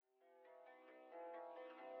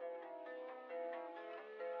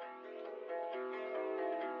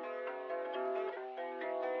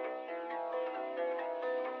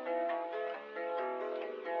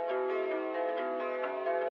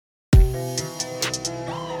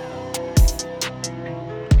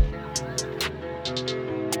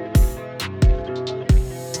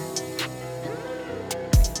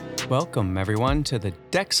Welcome, everyone, to the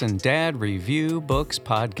Dex and Dad Review Books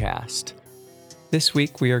podcast. This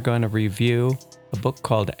week, we are going to review a book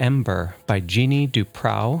called Ember by Jeanne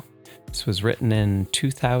DuPrau. This was written in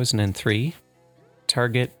 2003.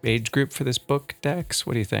 Target age group for this book, Dex?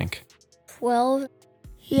 What do you think? 12.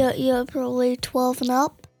 Yeah, probably 12 and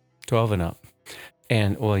up. 12 and up.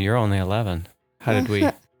 And, well, you're only 11. How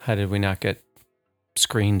did we not get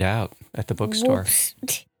screened out at the bookstore?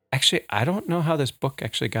 Whoops. Actually, I don't know how this book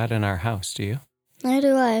actually got in our house. Do you? Neither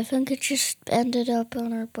do I. I think it just ended up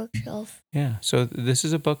on our bookshelf. Yeah. So this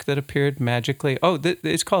is a book that appeared magically. Oh,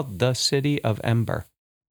 it's called The City of Ember.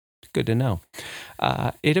 Good to know.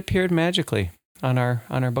 It appeared magically on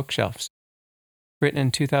our bookshelves. Written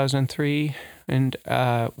in 2003. And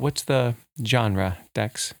what's the genre,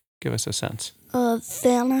 Dex? Give us a sense.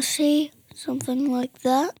 Fantasy, something like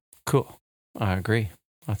that. Cool. I agree.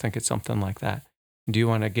 I think it's something like that. Do you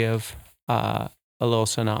want to give a little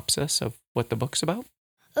synopsis of what the book's about?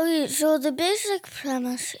 Okay, so the basic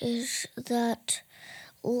premise is that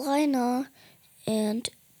Lina and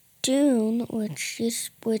Dune, which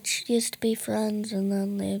used to be friends, and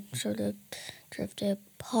then they sort of drifted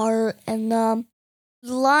apart, and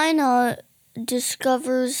Lina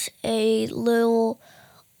discovers a little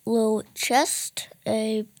chest,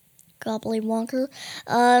 a gobblywonker,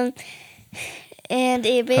 and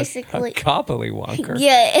it basically... A gobblywonker?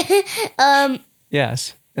 Yeah.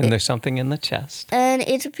 Yes, and there's something in the chest. And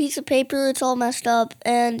it's a piece of paper, it's all messed up,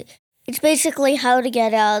 and it's basically how to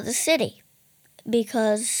get out of the city.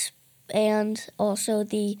 And also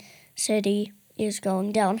the city is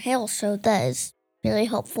going downhill, so that is really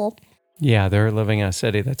helpful. Yeah, they're living in a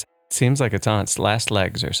city that seems like it's on its last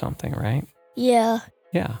legs or something, right? Yeah.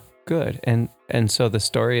 Yeah, good. And so the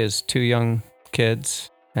story is two young kids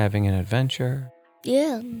having an adventure.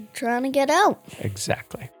 Yeah, trying to get out.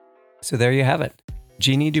 Exactly. So there you have it.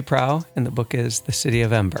 Jeanne DuPrau, and the book is The City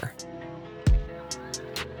of Ember.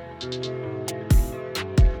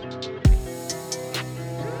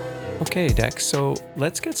 Okay, Dex, so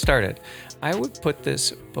let's get started. I would put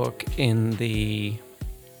this book in the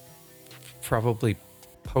probably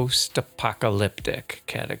post-apocalyptic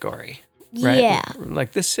category, right? Yeah.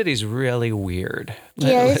 Like, this city's really weird.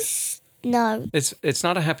 Yes. No. It's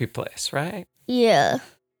not a happy place, right? Yeah.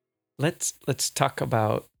 Let's talk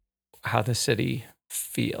about how the city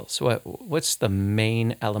feels. What's the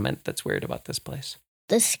main element that's weird about this place?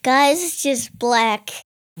 The sky's just black.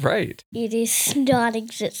 Right. It is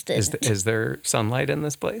non-existent. Is there sunlight in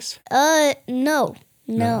this place? No.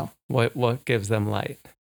 What gives them light?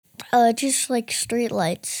 Just like street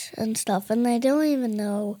lights and stuff, and they don't even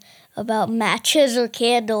know about matches or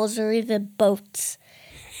candles or even boats.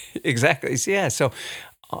 Exactly. Yeah. So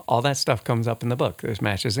all that stuff comes up in the book. There's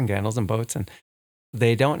matches and candles and boats, and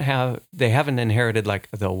they haven't inherited like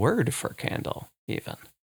the word for candle even.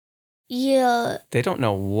 Yeah. They don't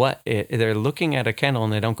know they're looking at a candle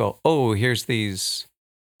and they don't go, oh, here's these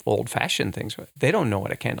old-fashioned things. They don't know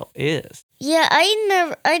what a candle is. Yeah,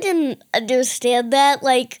 I didn't understand that.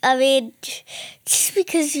 Like, I mean, just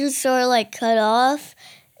because you're sort of like cut off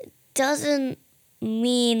doesn't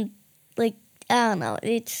mean, like, I don't know,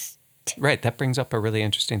 it's... Right, that brings up a really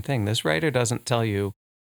interesting thing. This writer doesn't tell you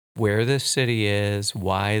where this city is,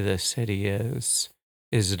 why this city is.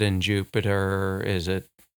 Is it in Jupiter? Is it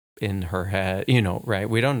in her head? Right?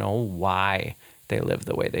 We don't know why they live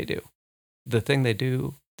the way they do. The thing they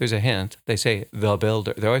do, there's a hint. They say the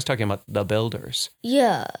builder. They're always talking about the builders.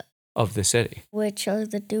 Yeah. Of the city. Which are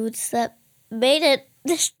the dudes that made it.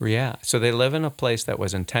 Yeah. So they live in a place that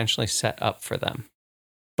was intentionally set up for them.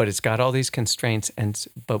 But it's got all these constraints,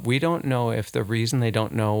 but we don't know if the reason they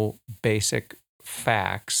don't know basic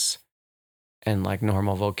facts and like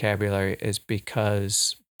normal vocabulary is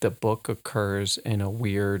because the book occurs in a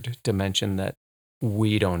weird dimension that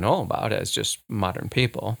we don't know about as just modern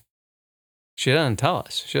people. She doesn't tell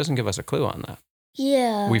us. She doesn't give us a clue on that.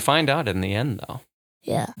 Yeah. We find out in the end, though.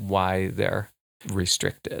 Yeah. Why they're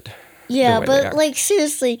restricted. Yeah, but like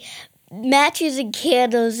seriously, matches and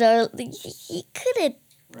candles are, you could have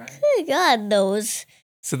gotten those.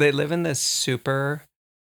 So they live in this super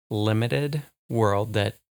limited world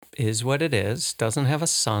that is what it is, doesn't have a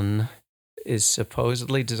sun, is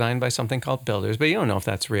supposedly designed by something called builders, but you don't know if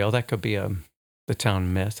that's real. That could be the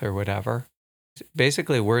town myth or whatever.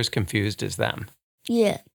 Basically, we're as confused as them.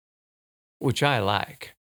 Yeah. Which I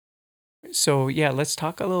like. So, yeah, let's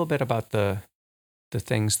talk a little bit about the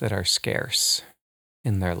things that are scarce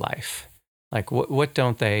in their life. Like, what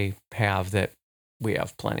don't they have that we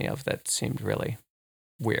have plenty of that seemed really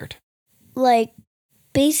weird? Like,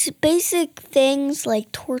 basic things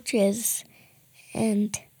like torches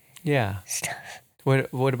and stuff.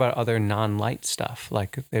 What about other non-light stuff?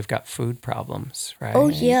 Like they've got food problems, right? Oh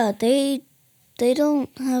yeah, they don't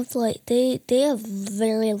have they have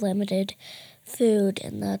very limited food,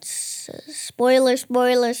 and that's spoiler.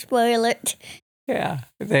 Yeah.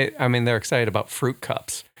 They're excited about fruit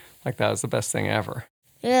cups. Like that was the best thing ever.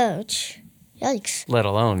 Yeah, yikes. Let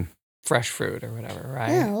alone fresh fruit or whatever,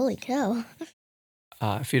 right? Yeah, holy cow.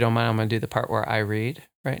 If you don't mind, I'm going to do the part where I read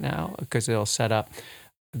right now because it'll set up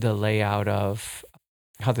the layout of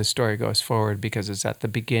how the story goes forward because it's at the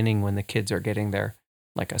beginning when the kids are getting their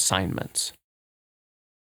like assignments.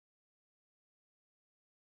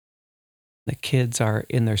 The kids are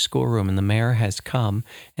in their schoolroom and the mayor has come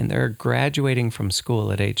and they're graduating from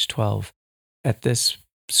school at age 12. At this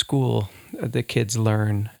school, the kids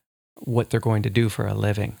learn what they're going to do for a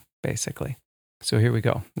living, basically. So here we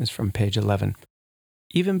go. This is from page 11.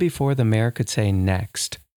 Even before the mayor could say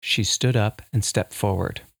next, she stood up and stepped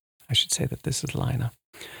forward. I should say that this is Lina.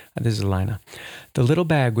 The little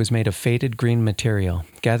bag was made of faded green material,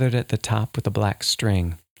 gathered at the top with a black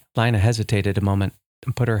string. Lina hesitated a moment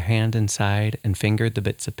and put her hand inside and fingered the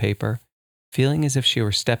bits of paper. Feeling as if she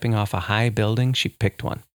were stepping off a high building, she picked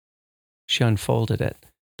one. She unfolded it.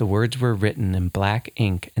 The words were written in black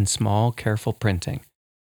ink and small, careful printing.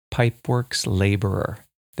 Pipeworks laborer,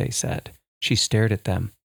 they said. She stared at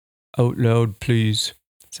them. Out loud, please,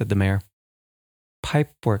 said the mayor.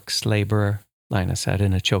 Pipeworks laborer, Lina said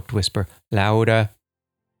in a choked whisper. Louder.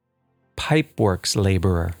 Pipeworks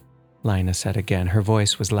laborer, Lina said again. Her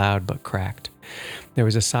voice was loud but cracked. There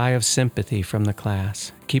was a sigh of sympathy from the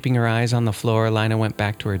class. Keeping her eyes on the floor, Lina went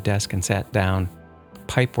back to her desk and sat down.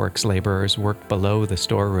 Pipeworks laborers worked below the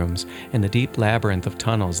storerooms in the deep labyrinth of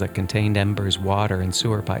tunnels that contained Ember's water and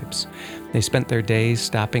sewer pipes. They spent their days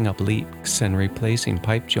stopping up leaks and replacing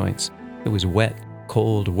pipe joints. It was wet,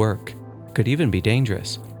 cold work. It could even be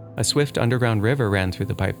dangerous. A swift underground river ran through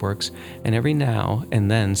the pipeworks, and every now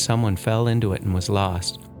and then someone fell into it and was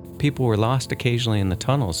lost. People were lost occasionally in the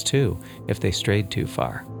tunnels, too, if they strayed too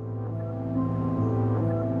far.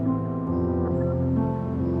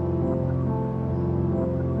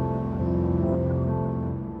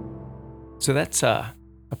 So that's a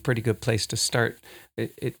pretty good place to start.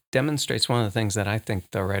 It demonstrates one of the things that I think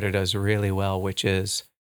the writer does really well, which is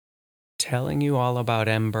telling you all about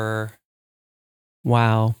Ember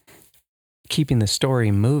while keeping the story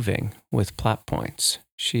moving with plot points.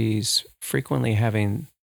 She's frequently having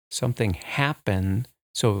something happen.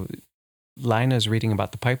 So Lina's reading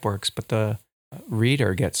about the pipeworks, but the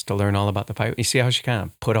reader gets to learn all about the pipe. You see how she kind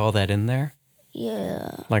of put all that in there?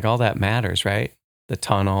 Yeah. Like all that matters, right? The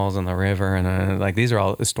tunnels and the river and like these are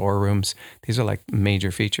all the storerooms. These are like major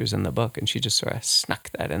features in the book, and she just sort of snuck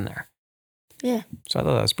that in there. Yeah. So I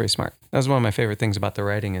thought that was pretty smart. That was one of my favorite things about the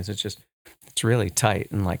writing is it's really tight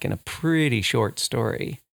and like in a pretty short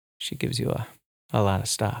story, she gives you a lot of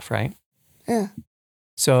stuff, right? Yeah.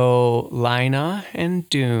 So Lina and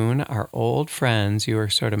Dune are old friends. You were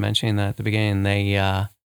sort of mentioning that at the beginning.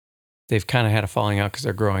 They've kind of had a falling out because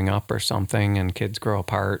they're growing up or something, and kids grow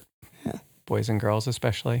apart. Yeah. Boys and girls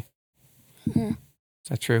especially. Yeah. Is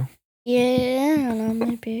that true? Yeah, I don't know,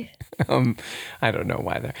 maybe. I don't know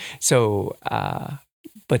why they're so.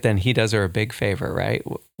 But then he does her a big favor, right?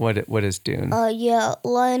 What is Dune? Yeah,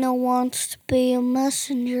 Lina wants to be a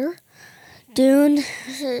messenger. Dune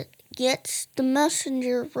gets the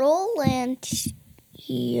messenger role, and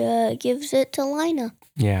he gives it to Lina.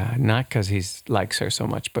 Yeah, not because he likes her so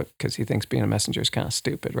much, but because he thinks being a messenger is kind of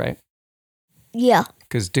stupid, right? Yeah.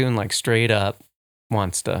 Because Dune, like, straight up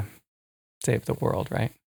wants to save the world,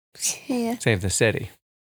 right? Yeah. Save the city.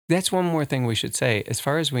 That's one more thing we should say. As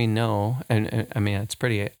far as we know, and I mean, it's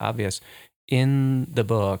pretty obvious, in the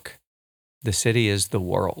book, the city is the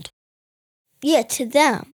world. Yeah, to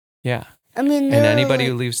them. Yeah. I mean, and anybody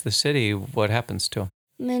who leaves the city, what happens to them?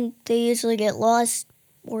 I mean, they usually get lost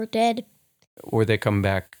or dead. Or they come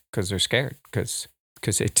back because they're scared, because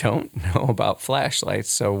they don't know about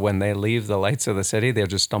flashlights. So when they leave the lights of the city, they're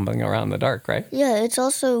just stumbling around in the dark, right? Yeah, it's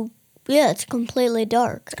also, it's completely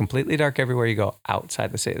dark. It's completely dark everywhere you go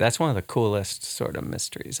outside the city. That's one of the coolest sort of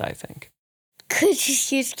mysteries, I think. Could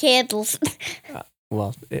just use candles.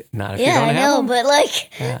 Well, not if you don't have them. Yeah, I know, but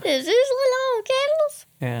there's usually no candles.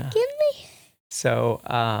 Yeah. Kidding me? So,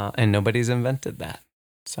 and nobody's invented that.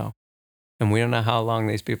 So, and we don't know how long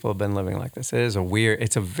these people have been living like this. It's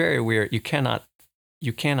a very weird, you cannot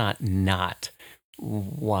not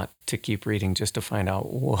want to keep reading just to find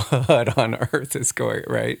out what on earth is going,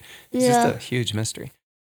 right? It's just a huge mystery.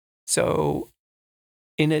 So,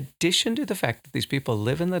 in addition to the fact that these people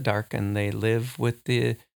live in the dark and they live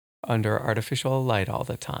under artificial light all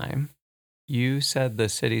the time, you said the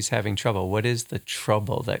city's having trouble. What is the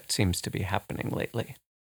trouble that seems to be happening lately?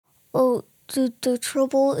 Oh, the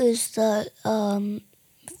trouble is that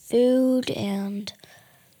food and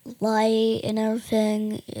light and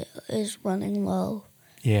everything is running low.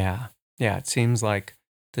 Yeah. Yeah, it seems like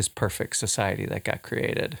this perfect society that got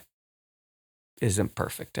created isn't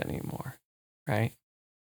perfect anymore, right?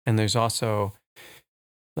 And there's also,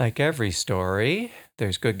 like every story,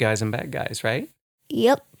 there's good guys and bad guys, right?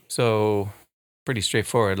 Yep. So pretty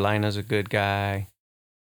straightforward. Lina's a good guy.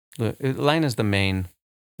 Lina's the main.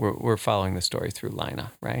 We're following the story through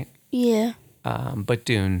Lina, right? Yeah. But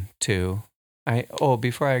Dune too.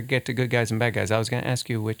 Before I get to good guys and bad guys, I was going to ask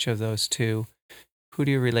you which of those two, who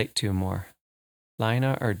do you relate to more,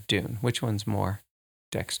 Lina or Dune? Which one's more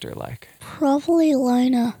Dexter-like? Probably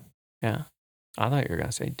Lina. Yeah, I thought you were going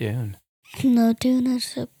to say Dune. No, Dune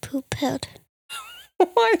is a poop head.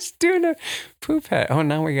 Why is Dune a poop head? Oh,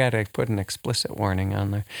 now we got to put an explicit warning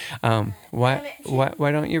on there. Why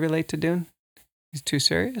don't you relate to Dune? He's too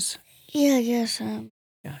serious? Yeah, I guess.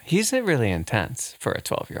 Yeah, he's really intense for a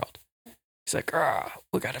 12-year-old. He's like,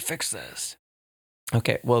 we got to fix this.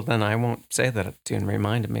 Okay, well, then I won't say that Dune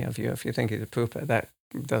reminded me of you. If you think he's a poop head, that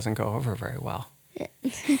doesn't go over very well.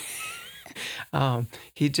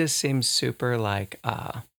 He just seems super like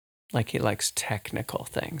he likes technical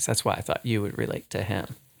things. That's why I thought you would relate to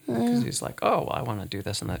him. Because he's like, oh, well, I want to do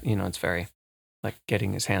this and that. It's very like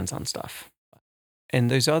getting his hands on stuff. And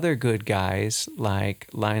there's other good guys like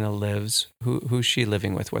Lina lives. Who's she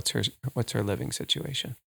living with? What's her living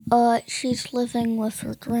situation? She's living with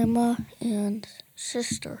her grandma and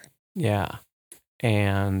sister. Yeah.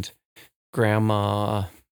 And grandma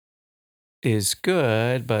is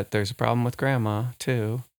good, but there's a problem with grandma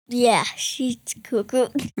too. Yeah, she's cuckoo.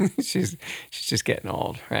 she's just getting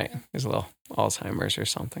old, right? There's a little Alzheimer's or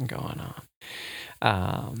something going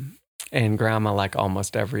on. And grandma, like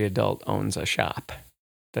almost every adult, owns a shop.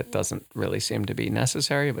 That doesn't really seem to be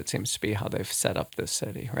necessary, but seems to be how they've set up this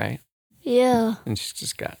city, right? Yeah. And she's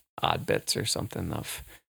just got odd bits or something of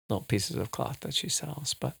little pieces of cloth that she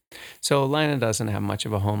sells. So Lina doesn't have much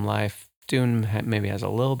of a home life. Dune maybe has a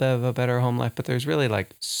little bit of a better home life, but there's really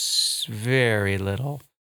like very little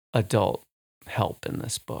adult help in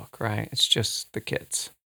this book, right? It's just the kids.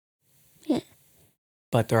 Yeah.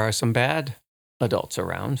 But there are some bad adults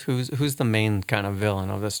around. Who's the main kind of villain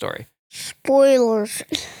of the story? Spoilers.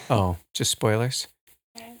 Oh, just spoilers?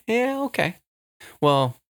 Yeah, okay.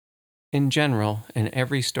 Well, in general, in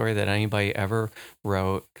every story that anybody ever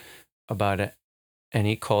wrote about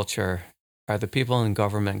any culture, are the people in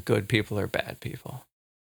government good people or bad people?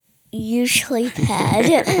 Usually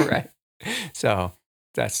bad. Right. So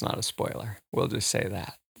that's not a spoiler. We'll just say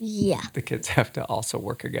that. Yeah. The kids have to also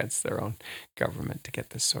work against their own government to get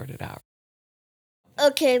this sorted out.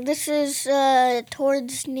 Okay, this is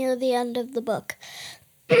towards near the end of the book.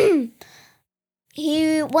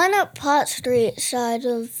 He went up Pot Street side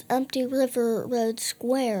of Empty River Road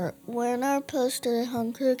Square, where an art poster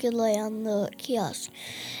hung crookedly on the kiosk,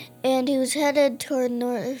 and he was headed toward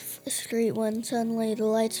North Street when suddenly the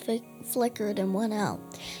lights flickered and went out.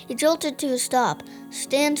 He jolted to a stop.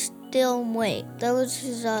 Stand still and wait. That was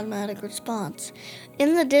his automatic response.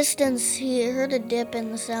 In the distance, he heard a dip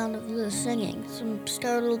in the sound of the singing, some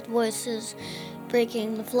startled voices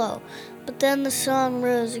breaking the flow. But then the song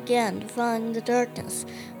rose again, defying the darkness.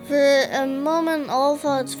 For a moment, all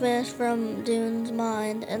thoughts vanished from Dune's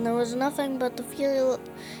mind, and there was nothing but the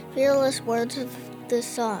fearless words of this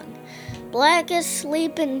song. Black as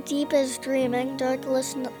sleep and deep as dreaming,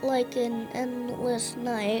 darkless like an endless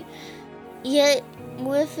night. Yet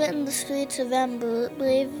within the streets of Ember,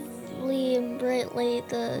 bravely and brightly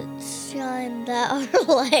the shine that are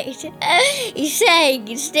light. He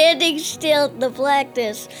sang, standing still in the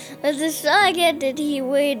blackness. As the song ended, he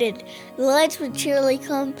waited. The lights would surely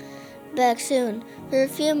come back soon. For a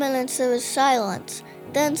few minutes there was silence.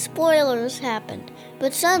 Then spoilers happened.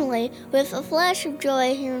 But suddenly, with a flash of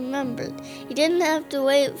joy, he remembered. He didn't have to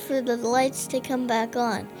wait for the lights to come back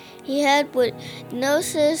on. He had what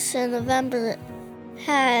Gnosis and November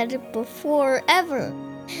had before ever.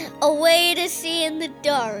 A way to see in the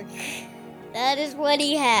dark. That is what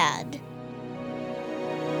he had.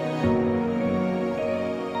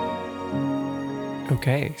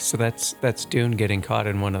 Okay, so that's Dune getting caught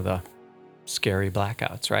in one of the scary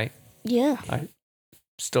blackouts, right? Yeah. I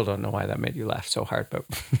still don't know why that made you laugh so hard, but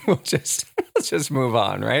let's just move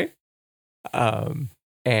on, right?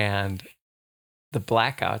 And the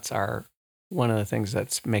blackouts are one of the things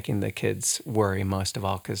that's making the kids worry most of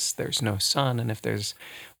all, because there's no sun, and if there's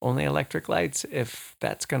only electric lights, if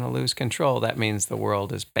that's going to lose control, that means the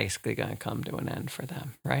world is basically going to come to an end for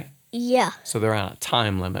them, right? Yeah. So they're on a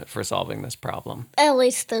time limit for solving this problem. At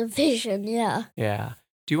least their vision, yeah. Yeah.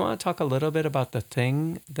 Do you want to talk a little bit about the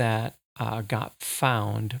thing that got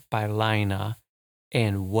found by Lina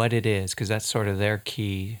and what it is? Because that's sort of their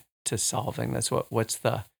key to solving this. What's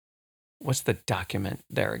the document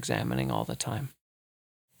they're examining all the time?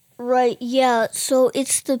 Right, yeah. So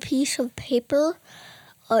it's the piece of paper.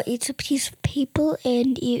 It's a piece of paper,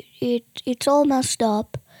 and it's all messed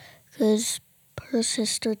up because her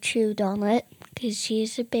sister chewed on it because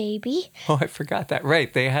she's a baby. Oh, I forgot that.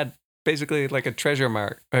 Right. They had basically like a treasure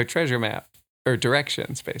map, or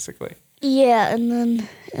directions, basically. Yeah,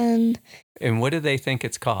 and what do they think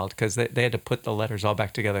it's called? Because they had to put the letters all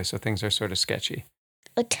back together, so things are sort of sketchy.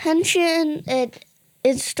 attention and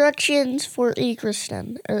instructions for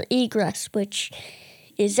egress, which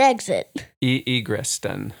is exit.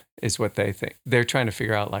 Egreston is what they think. They're trying to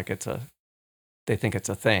figure out they think it's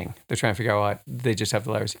a thing. They're trying to figure out they just have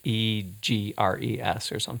the letters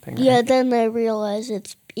EGRES or something. Right? Yeah, then they realize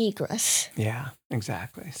it's egress. Yeah,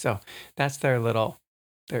 exactly. So that's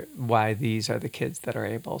why these are the kids that are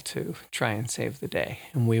able to try and save the day.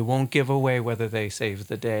 And we won't give away whether they save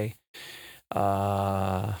the day,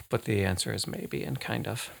 but the answer is maybe and kind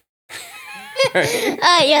of.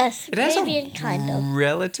 Yes, it has maybe a and kind of.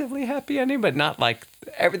 relatively happy ending, but not like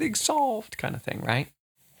everything's solved kind of thing, right?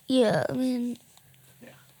 Yeah, I mean,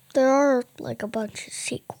 there are like a bunch of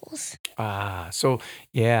sequels. So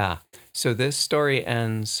this story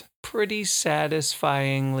ends pretty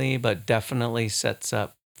satisfyingly, but definitely sets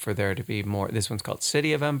up for there to be more. This one's called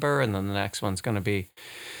City of Ember, and then the next one's going to be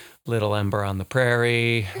Little Ember on the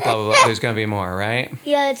Prairie, blah, blah, blah. There's going to be more, right?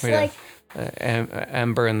 Yeah, it's like...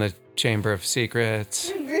 Ember in the Chamber of Secrets.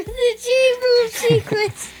 The Chamber of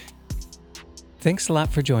Secrets. Thanks a lot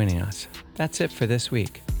for joining us. That's it for this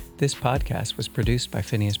week. This podcast was produced by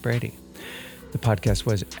Phineas Brady. The podcast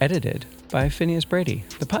was edited by Phineas Brady.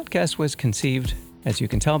 The podcast was conceived, as you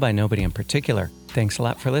can tell, by nobody in particular. Thanks a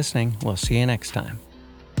lot for listening. We'll see you next time.